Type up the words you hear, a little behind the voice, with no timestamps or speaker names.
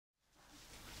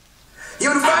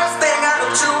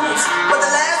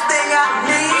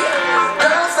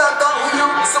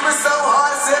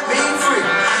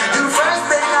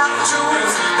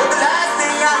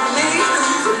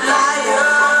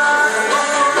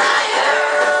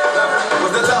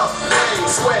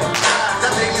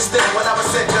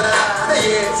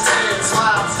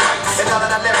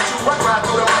that you run right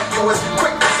through the mic. You was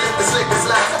quick to slip the slick and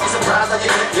slide. Be surprised how you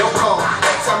get your call.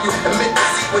 Time you